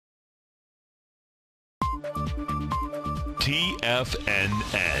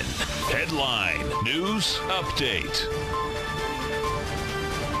TFNN. Headline News Update.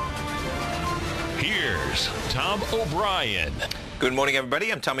 Here's Tom O'Brien. Good morning,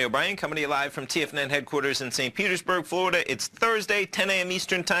 everybody. I'm Tommy O'Brien, coming to you live from TFNN headquarters in St. Petersburg, Florida. It's Thursday, 10 a.m.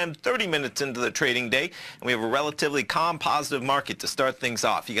 Eastern Time, 30 minutes into the trading day, and we have a relatively calm, positive market to start things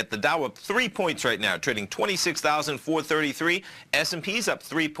off. You got the Dow up 3 points right now, trading 26,433. S&P's up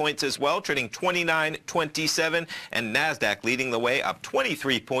 3 points as well, trading 29.27, and NASDAQ leading the way, up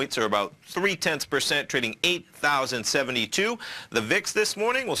 23 points, or about 0.3%, trading 8,072. The VIX this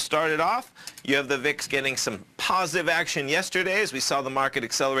morning, we'll start it off. You have the VIX getting some positive action yesterday as we saw the market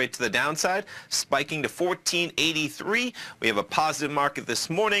accelerate to the downside, spiking to 1483. We have a positive market this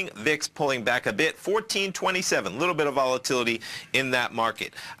morning. VIX pulling back a bit, 1427. A little bit of volatility in that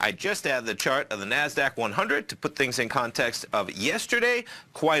market. I just added the chart of the NASDAQ 100 to put things in context of yesterday.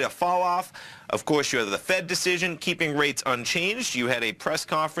 Quite a fall off. Of course, you have the Fed decision keeping rates unchanged. You had a press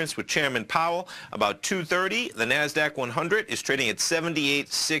conference with Chairman Powell about 2:30. The NASDAQ 100 is trading at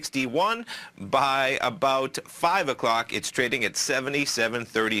 78.61. By about 5 o'clock, it's trading at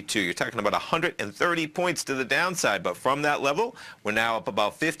 77.32. You're talking about 130 points to the downside. But from that level, we're now up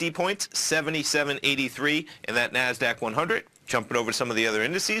about 50 points, 77.83 in that NASDAQ 100. Jumping over some of the other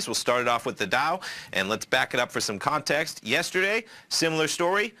indices, we'll start it off with the Dow, and let's back it up for some context. Yesterday, similar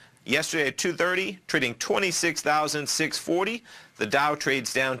story. Yesterday at 2:30, trading 26,640. The Dow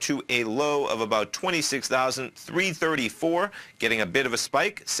trades down to a low of about 26,334, getting a bit of a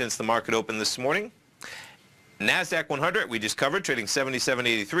spike since the market opened this morning. NASDAQ 100, we just covered, trading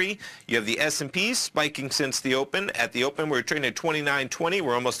 77.83. You have the S&Ps spiking since the open. At the open, we're trading at 29.20.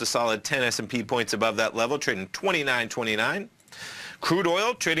 We're almost a solid 10 S&P points above that level, trading 29.29. Crude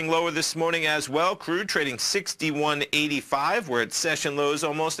oil trading lower this morning as well. Crude trading 61.85. We're at session lows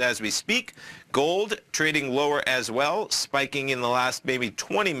almost as we speak. Gold trading lower as well, spiking in the last maybe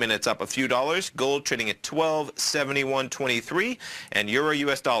 20 minutes up a few dollars. Gold trading at 1271.23, and Euro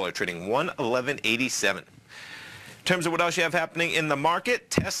US dollar trading 111.87. In terms of what else you have happening in the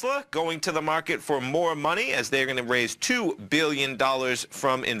market, Tesla going to the market for more money as they're going to raise $2 billion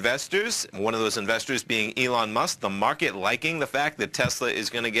from investors, one of those investors being Elon Musk. The market liking the fact that Tesla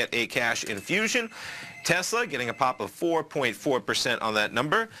is going to get a cash infusion. Tesla getting a pop of 4.4% on that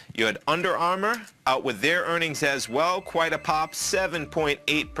number. You had Under Armour out with their earnings as well. Quite a pop,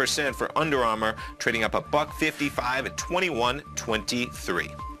 7.8% for Under Armour, trading up $1.55 at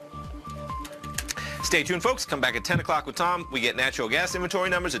 21.23. Stay tuned, folks. Come back at 10 o'clock with Tom. We get natural gas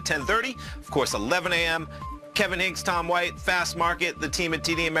inventory numbers at 10:30. Of course, 11 a.m. Kevin Hinks, Tom White, Fast Market, the team at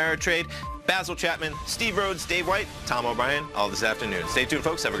TD Ameritrade, Basil Chapman, Steve Rhodes, Dave White, Tom O'Brien, all this afternoon. Stay tuned,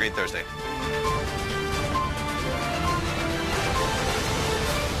 folks. Have a great Thursday.